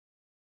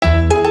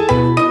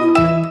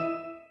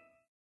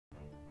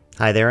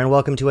Hi there and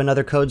welcome to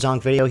another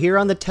CodeZonk video. Here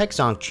on the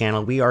TechZonk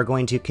channel, we are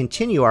going to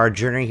continue our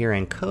journey here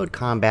in Code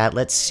Combat.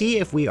 Let's see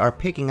if we are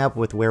picking up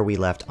with where we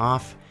left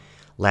off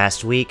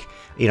last week.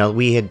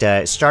 We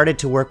had started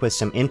to work with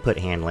some input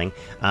handling.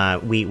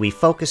 We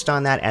focused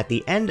on that at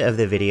the end of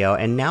the video,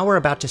 and now we're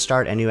about to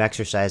start a new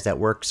exercise that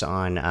works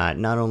on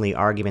not only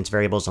arguments,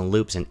 variables, and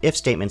loops and if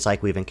statements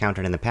like we've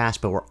encountered in the past,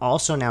 but we're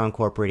also now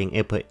incorporating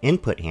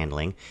input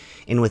handling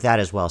in with that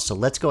as well. So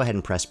let's go ahead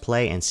and press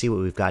play and see what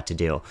we've got to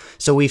do.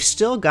 So we've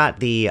still got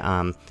the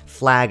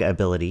flag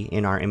ability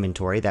in our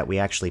inventory that we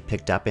actually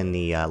picked up in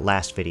the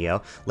last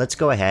video. Let's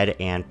go ahead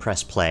and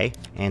press play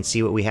and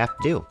see what we have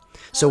to do.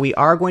 So we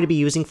are going to be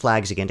using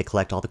flags again to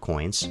collect all the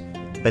coins,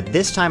 but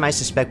this time I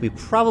suspect we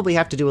probably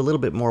have to do a little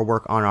bit more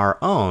work on our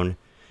own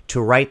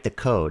to write the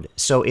code.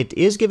 So it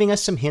is giving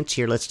us some hints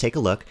here. Let's take a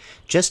look.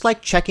 Just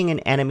like checking an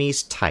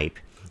enemy's type,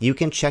 you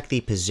can check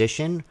the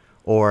position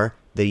or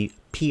the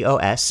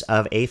POS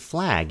of a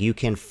flag. You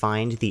can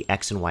find the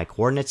X and Y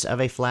coordinates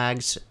of a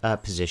flag's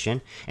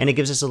position, and it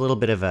gives us a little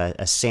bit of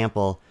a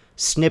sample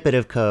snippet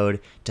of code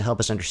to help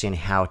us understand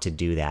how to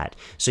do that.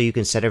 So you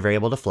can set a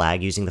variable to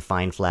flag using the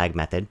find flag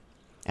method,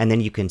 and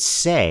then you can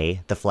say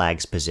the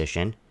flag's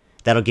position.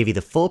 That'll give you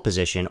the full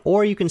position,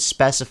 or you can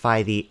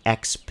specify the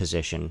X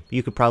position.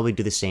 You could probably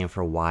do the same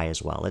for Y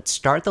as well. Let's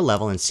start the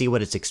level and see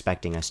what it's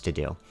expecting us to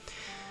do.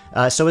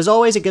 So as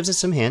always, it gives us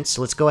some hints.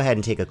 Let's go ahead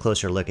and take a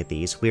closer look at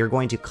these. We are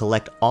going to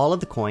collect all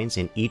of the coins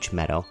in each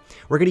meadow.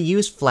 We're going to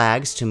use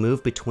flags to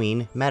move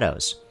between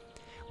meadows.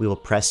 We will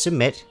press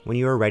submit when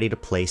you are ready to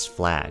place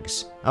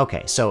flags.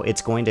 Okay, so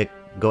it's going to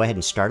go ahead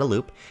and start a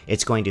loop.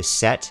 It's going to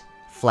set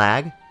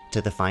flag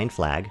to the find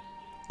flag.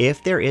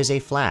 If there is a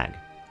flag,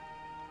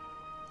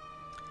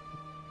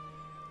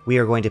 we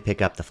are going to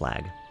pick up the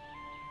flag.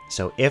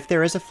 So if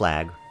there is a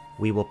flag,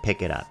 we will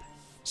pick it up.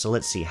 So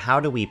let's see, how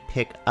do we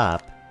pick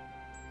up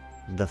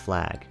the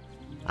flag?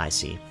 I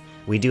see.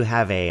 We do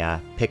have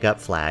a pickup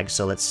flag,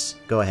 so let's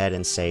go ahead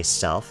and say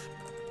self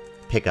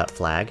pickup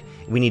flag.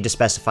 We need to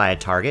specify a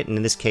target, and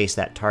in this case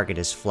that target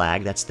is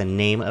flag. That's the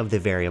name of the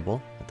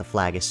variable that the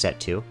flag is set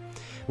to.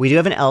 We do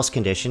have an else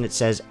condition. It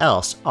says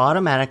else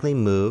automatically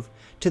move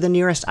to the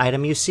nearest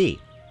item you see.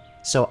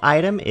 So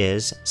item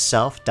is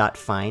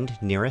self.find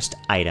nearest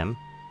item.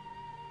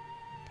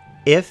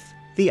 If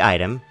the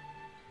item,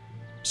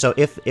 so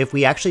if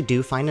we actually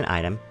do find an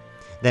item,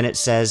 then it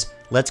says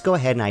let's go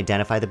ahead and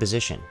identify the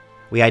position.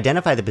 We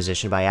identify the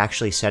position by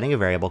actually setting a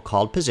variable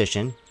called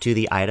position to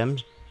the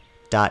item.pos.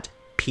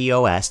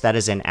 That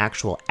is an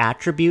actual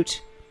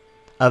attribute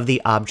of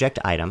the object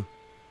item.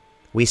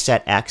 We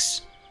set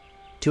x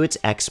to its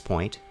x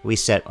point. We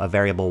set a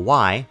variable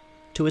y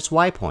to its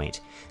y point.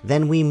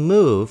 Then we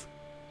move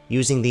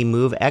using the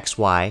move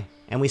xy,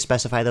 and we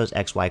specify those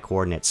xy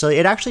coordinates. So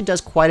it actually does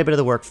quite a bit of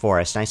the work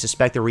for us, and I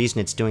suspect the reason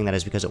it's doing that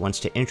is because it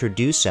wants to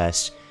introduce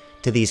us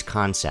to these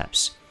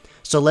concepts.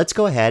 So let's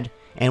go ahead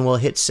and we'll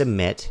hit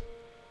submit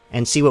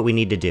and see what we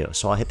need to do.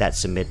 So I'll hit that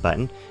submit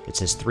button. It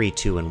says 3,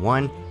 2, and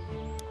 1.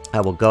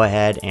 I will go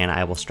ahead and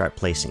I will start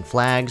placing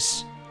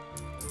flags.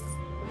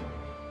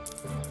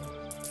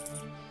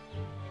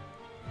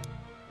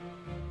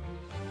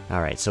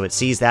 Alright, so it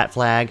sees that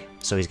flag,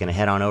 so he's going to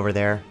head on over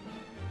there.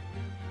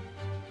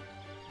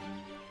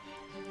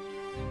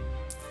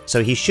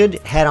 So he should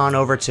head on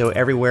over to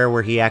everywhere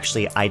where he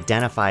actually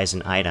identifies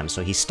an item.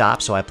 So he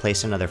stops, so I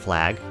place another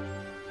flag.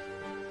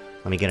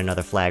 Let me get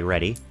another flag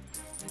ready.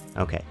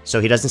 Okay, so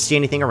he doesn't see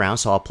anything around,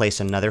 so I'll place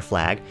another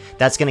flag.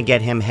 That's going to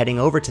get him heading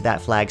over to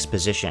that flag's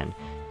position.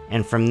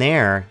 And from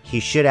there,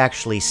 he should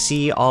actually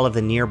see all of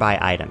the nearby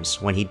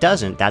items. When he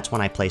doesn't, that's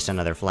when I place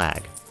another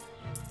flag.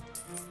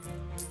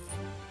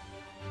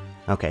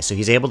 Okay, so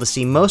he's able to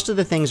see most of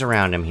the things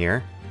around him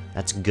here.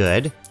 That's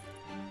good.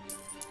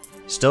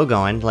 Still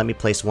going. Let me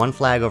place one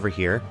flag over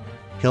here.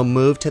 He'll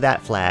move to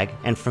that flag,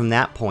 and from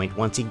that point,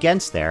 once he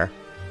gets there,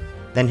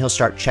 then he'll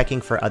start checking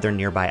for other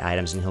nearby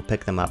items, and he'll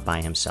pick them up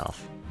by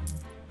himself.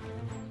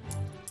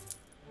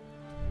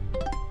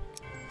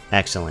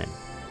 Excellent.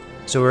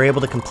 So we were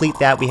able to complete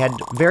that. We had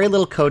very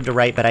little code to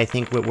write, but I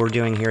think what we're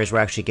doing here is we're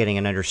actually getting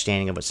an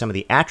understanding of what some of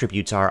the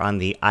attributes are on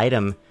the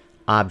item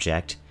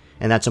object.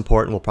 And that's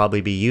important. We'll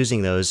probably be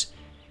using those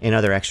in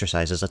other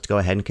exercises. Let's go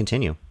ahead and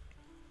continue.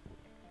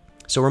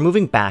 So we're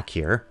moving back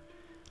here.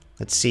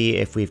 Let's see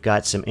if we've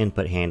got some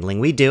input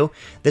handling. We do.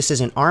 This is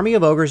an army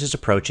of ogres is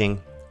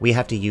approaching. We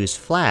have to use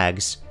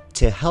flags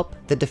to help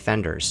the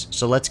defenders.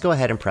 So let's go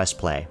ahead and press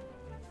play.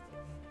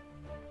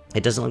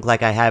 It doesn't look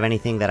like I have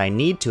anything that I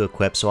need to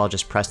equip, so I'll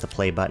just press the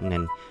play button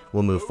and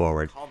we'll move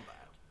forward.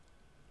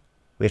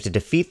 We have to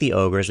defeat the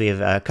ogres. We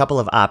have a couple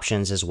of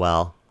options as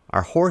well.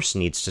 Our horse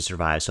needs to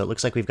survive, so it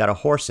looks like we've got a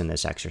horse in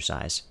this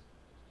exercise.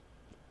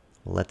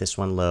 We'll let this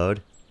one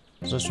load.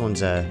 So this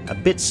one's a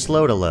bit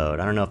slow to load.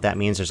 I don't know if that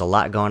means there's a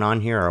lot going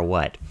on here or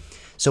what.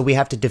 So we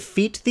have to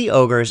defeat the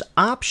ogres,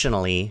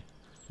 optionally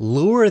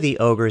lure the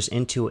ogres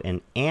into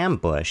an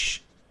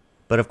ambush,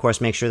 but of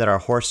course make sure that our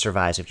horse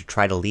survives. We have to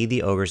try to lead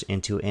the ogres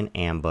into an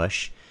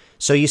ambush.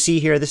 So you see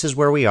here, this is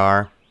where we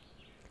are.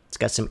 It's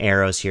got some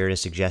arrows here to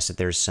suggest that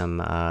there's some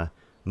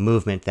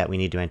movement that we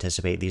need to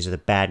anticipate. These are the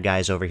bad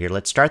guys over here.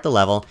 Let's start the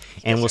level,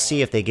 and we'll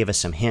see if they give us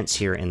some hints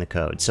here in the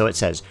code. So it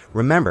says,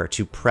 remember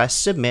to press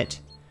submit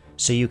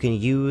so you can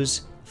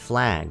use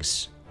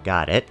flags.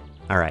 Got it.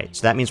 All right,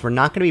 so that means we're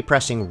not going to be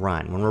pressing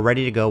run. When we're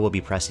ready to go, we'll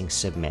be pressing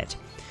submit.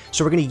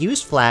 So we're going to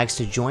use flags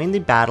to join the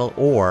battle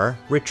or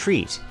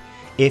retreat.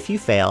 If you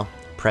fail,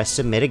 press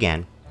submit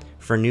again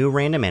for new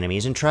random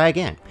enemies and try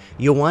again.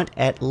 You'll want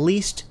at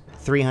least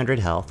 300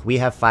 health. We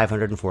have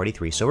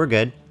 543, so we're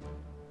good.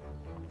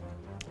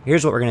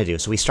 Here's what we're going to do.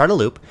 So we start a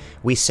loop.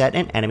 We set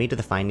an enemy to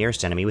the find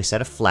nearest enemy. We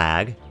set a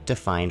flag to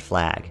find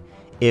flag.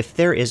 If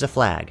there is a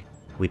flag,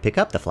 we pick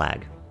up the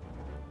flag.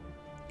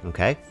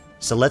 Okay?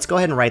 So let's go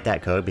ahead and write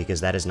that code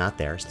because that is not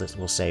there. So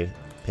we'll say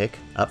pick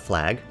up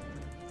flag.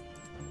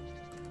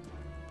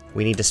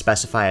 We need to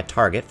specify a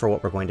target for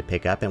what we're going to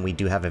pick up, and we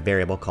do have a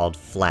variable called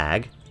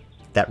flag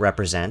that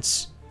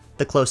represents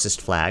the closest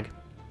flag.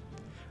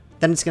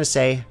 Then it's going to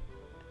say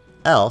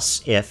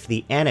else if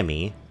the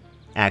enemy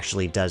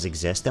actually does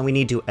exist, then we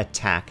need to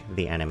attack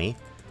the enemy.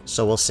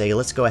 So we'll say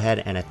let's go ahead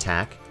and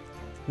attack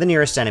the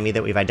nearest enemy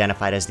that we've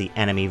identified as the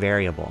enemy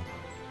variable.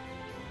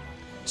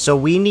 So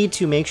we need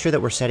to make sure that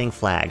we're setting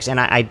flags, and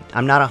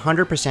I'm not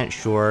 100%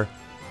 sure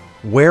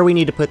where we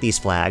need to put these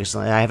flags.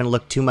 I haven't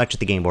looked too much at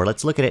the game board.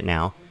 Let's look at it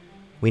now.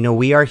 We know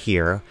we are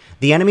here.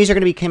 The enemies are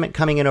going to be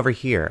coming in over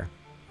here.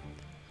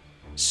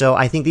 So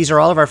I think these are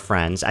all of our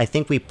friends. I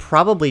think we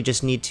probably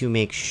just need to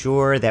make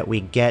sure that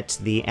we get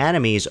the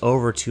enemies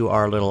over to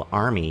our little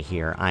army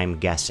here. I'm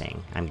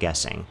guessing.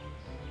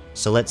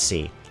 So let's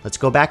see. Let's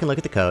go back and look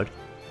at the code.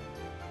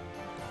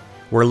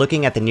 We're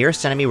looking at the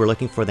nearest enemy. We're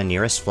looking for the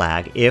nearest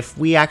flag. If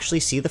we actually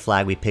see the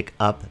flag, we pick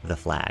up the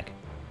flag.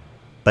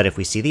 But if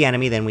we see the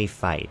enemy, then we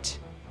fight.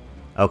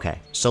 Okay,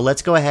 so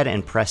let's go ahead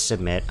and press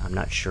submit. I'm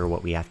not sure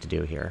what we have to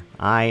do here.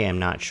 I am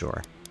not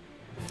sure.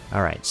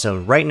 All right, so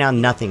right now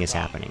nothing is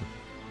happening.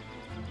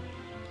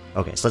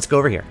 Okay, so let's go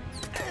over here.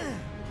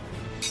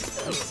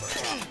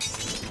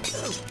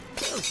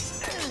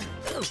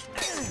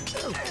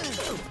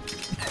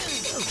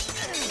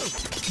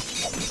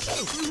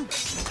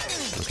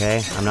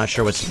 Okay, I'm not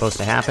sure what's supposed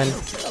to happen.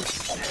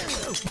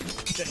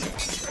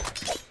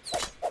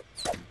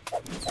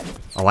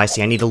 Oh, I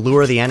see. I need to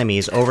lure the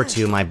enemies over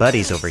to my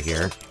buddies over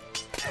here.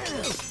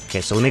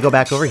 Okay, so let me go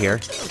back over here.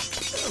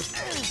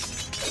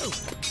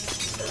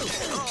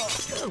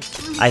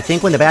 I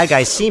think when the bad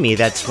guys see me,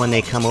 that's when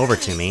they come over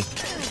to me.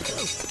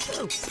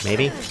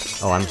 Maybe?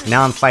 Oh,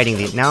 now I'm fighting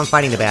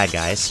the bad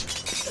guys.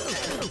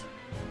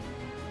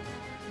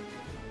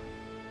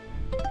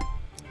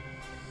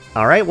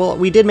 Alright, well,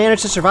 we did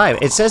manage to survive.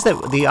 It says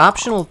that the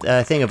optional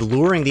thing of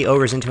luring the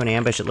ogres into an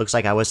ambush, it looks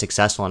like I was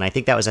successful, and I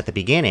think that was at the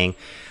beginning,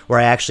 where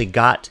I actually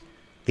got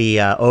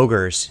the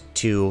ogres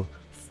to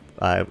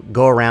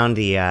go around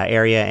the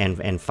area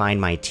and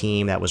find my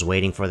team that was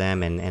waiting for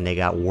them, and they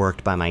got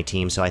worked by my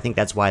team, so I think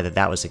that's why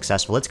that was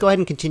successful. Let's go ahead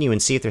and continue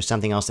and see if there's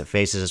something else that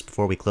faces us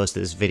before we close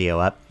this video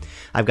up.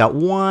 I've got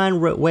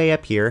one way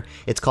up here.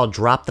 It's called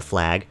Drop the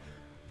Flag.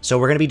 So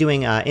we're going to be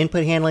doing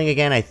input handling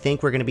again. I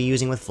think we're going to be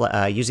using the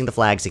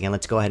flags again.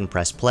 Let's go ahead and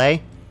press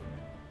play.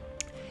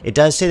 It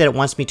does say that it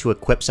wants me to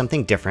equip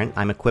something different.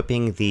 I'm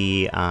equipping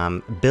the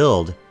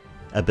build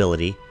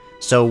ability.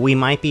 So we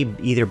might be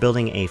either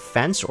building a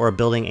fence or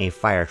building a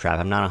fire trap.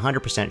 I'm not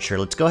 100% sure.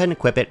 Let's go ahead and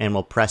equip it, and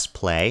we'll press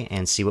play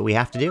and see what we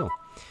have to do.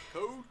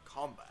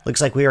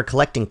 Looks like we are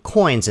collecting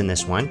coins in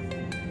this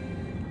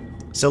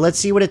one. So let's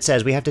see what it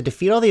says. We have to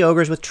defeat all the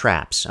ogres with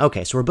traps.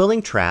 Okay, so we're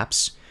building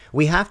traps.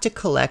 We have to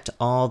collect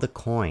all the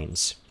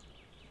coins.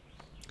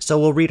 So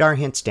we'll read our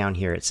hints down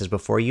here. It says,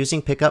 before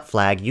using pickup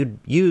flag, you'd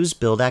use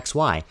build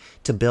XY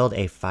to build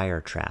a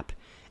fire trap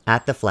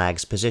at the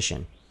flag's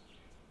position.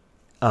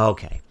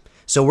 Okay,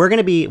 so we're going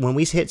to be, when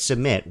we hit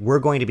submit, we're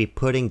going to be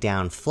putting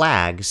down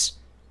flags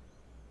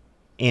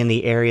in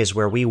the areas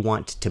where we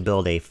want to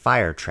build a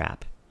fire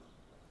trap.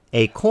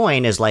 A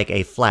coin is like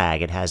a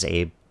flag. It has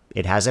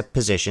a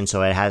position,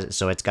 so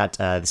it's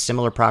got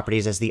similar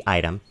properties as the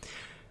item.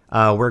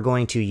 We're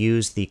going to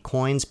use the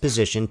coin's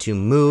position to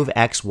move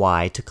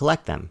XY to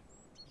collect them.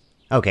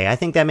 Okay, I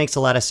think that makes a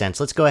lot of sense.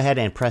 Let's go ahead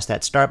and press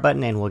that start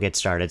button and we'll get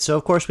started. So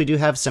of course we do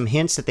have some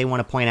hints that they want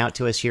to point out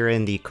to us here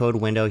in the code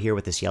window here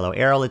with this yellow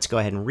arrow. Let's go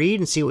ahead and read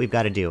and see what we've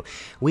got to do.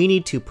 We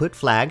need to put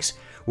flags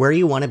where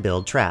you want to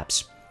build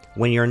traps.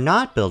 When you're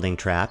not building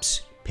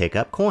traps, pick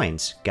up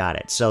coins. Got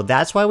it. So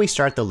that's why we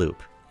start the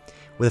loop.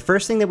 Well, the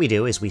first thing that we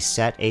do is we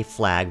set a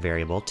flag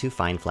variable to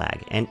find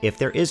flag. And if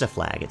there is a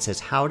flag, it says,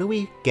 how do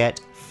we get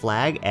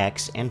flag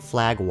X and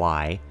flag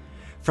Y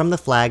from the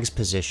flag's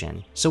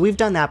position? So we've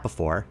done that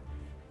before.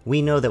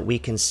 We know that we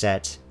can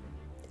set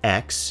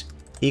X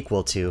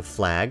equal to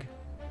flag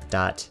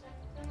dot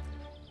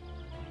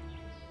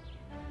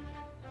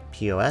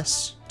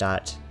POS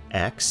dot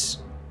X.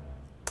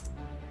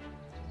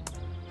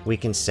 We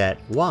can set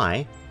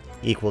Y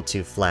equal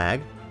to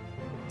flag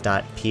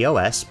dot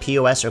POS.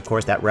 POS, of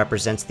course, that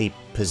represents the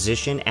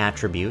position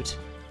attribute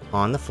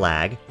on the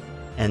flag,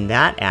 and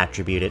that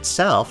attribute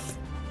itself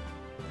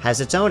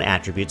has its own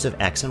attributes of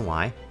X and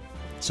Y.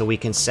 So we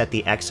can set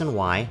the X and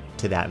Y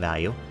to that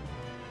value.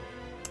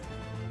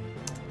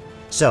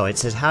 So it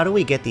says, how do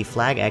we get the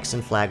flag X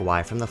and flag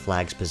Y from the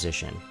flag's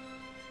position?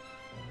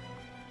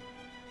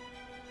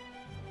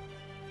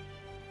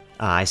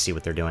 Ah, I see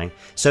what they're doing.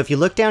 So if you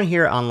look down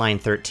here on line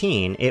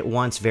 13, it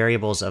wants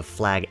variables of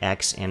flag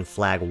X and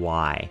flag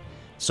Y.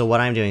 So what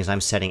I'm doing is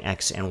I'm setting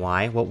X and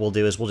Y. What we'll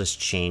do is we'll just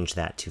change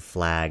that to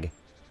flag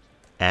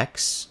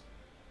X.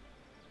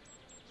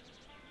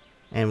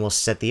 And we'll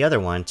set the other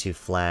one to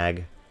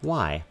flag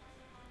Y.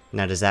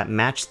 Now does that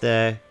match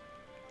the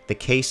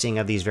casing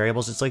of these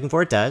variables it's looking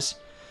for? It does.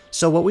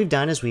 So what we've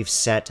done is we've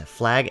set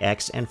flag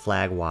X and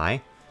flag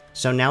Y.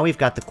 So now we've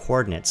got the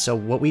coordinates. So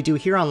what we do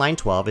here on line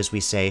 12 is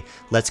we say,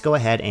 let's go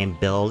ahead and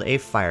build a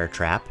fire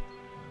trap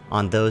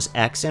on those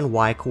X and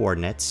Y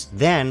coordinates.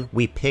 Then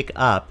we pick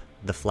up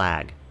the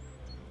flag.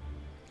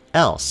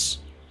 Else,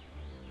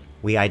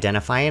 we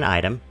identify an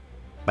item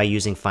by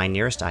using find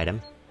nearest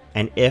item.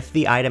 And if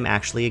the item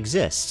actually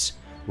exists,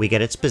 we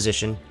get its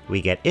position,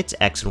 we get its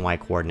X and Y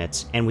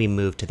coordinates, and we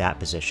move to that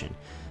position.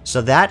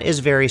 So that is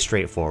very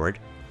straightforward.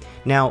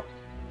 Now,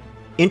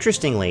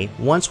 interestingly,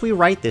 once we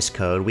write this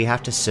code, we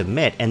have to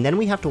submit, and then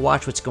we have to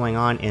watch what's going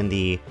on in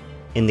the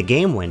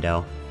game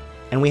window,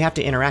 and we have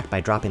to interact by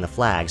dropping the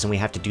flags, and we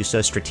have to do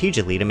so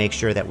strategically to make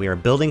sure that we are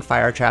building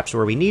fire traps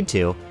where we need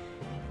to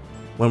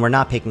when we're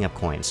not picking up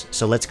coins.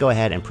 So let's go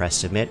ahead and press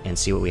submit and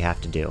see what we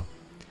have to do.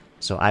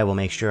 So I will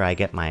make sure I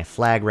get my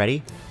flag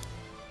ready.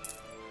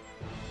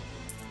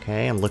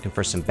 Okay, I'm looking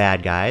for some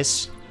bad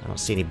guys. I don't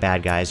see any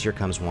bad guys. Here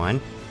comes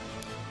one.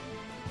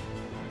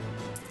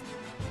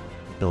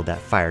 Build that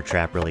fire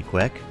trap really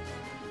quick.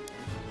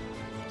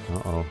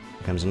 Uh-oh,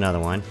 here comes another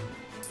one.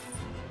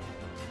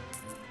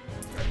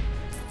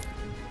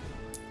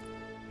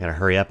 Gotta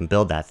hurry up and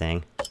build that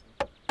thing.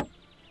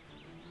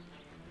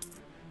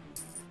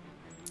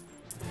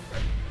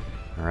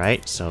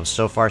 Alright, so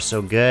far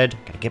so good.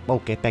 Gotta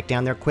get back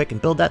down there quick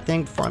and build that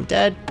thing before I'm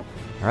dead.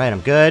 Alright, I'm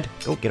good.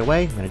 Oh, get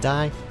away, I'm gonna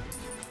die.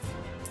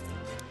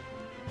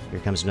 Here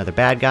comes another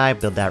bad guy,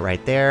 build that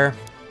right there.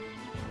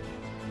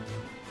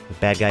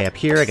 Bad guy up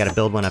here, I gotta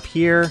build one up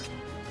here.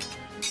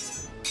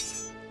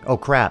 Oh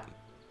crap.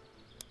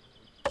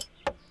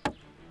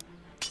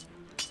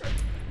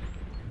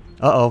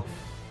 Uh-oh.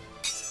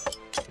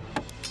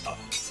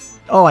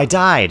 Oh, I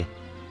died!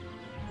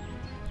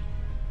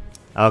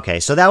 Okay,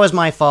 so that was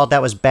my fault,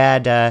 that was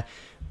bad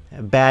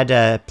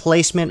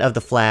placement of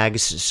the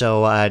flags,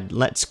 so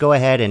let's go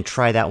ahead and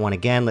try that one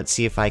again. Let's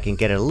see if I can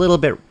get it a little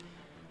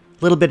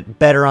bit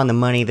better on the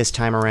money this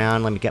time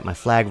around. Let me get my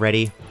flag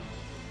ready.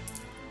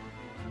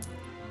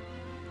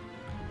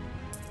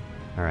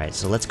 Alright,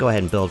 so let's go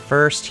ahead and build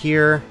first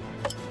here.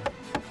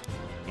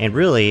 And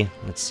really,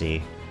 let's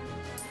see.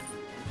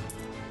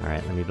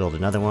 Alright, let me build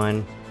another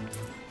one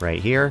right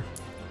here.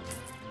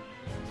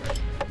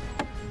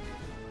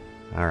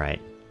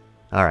 Alright.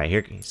 Alright,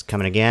 here he's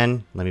coming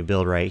again. Let me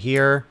build right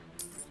here.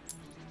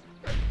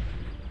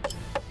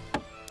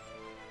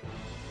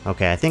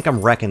 Okay, I think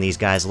I'm wrecking these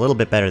guys a little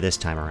bit better this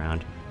time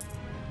around.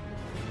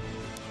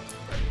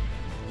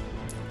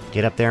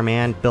 Get up there,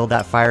 man. Build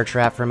that fire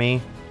trap for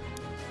me.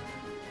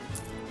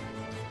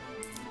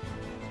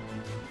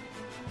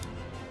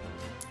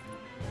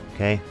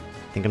 Okay,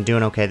 I think I'm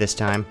doing okay this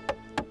time.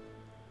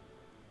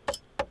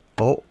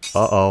 Oh,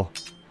 uh-oh.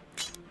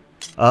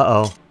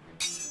 Uh-oh.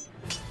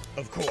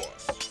 Of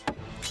course.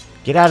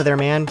 Get out of there,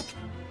 man.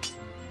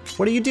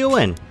 What are you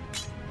doing?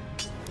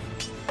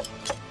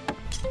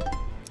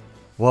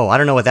 Whoa, I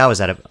don't know what that was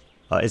out of...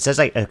 it says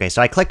like... Okay,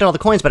 so I collected all the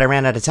coins, but I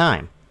ran out of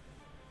time.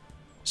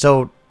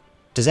 So,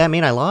 does that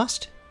mean I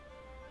lost?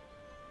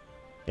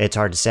 It's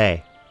hard to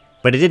say.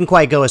 But it didn't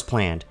quite go as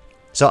planned.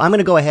 So I'm going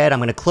to go ahead, I'm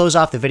going to close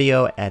off the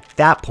video at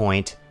that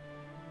point,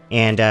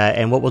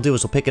 and what we'll do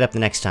is we'll pick it up the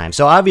next time.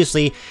 So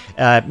obviously,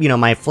 you know,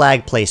 my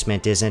flag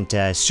placement isn't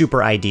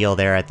super ideal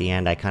there at the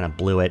end. I kind of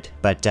blew it,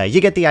 but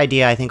you get the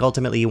idea. I think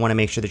ultimately you want to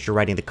make sure that you're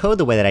writing the code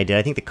the way that I did.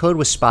 I think the code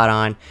was spot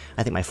on.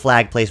 I think my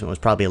flag placement was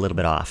probably a little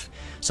bit off.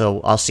 So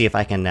I'll see if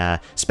I can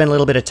spend a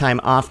little bit of time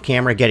off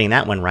camera getting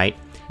that one right.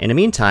 In the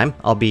meantime,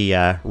 I'll be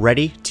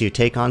ready to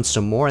take on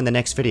some more in the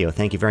next video.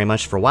 Thank you very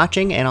much for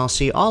watching, and I'll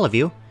see all of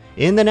you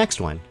in the next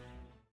one.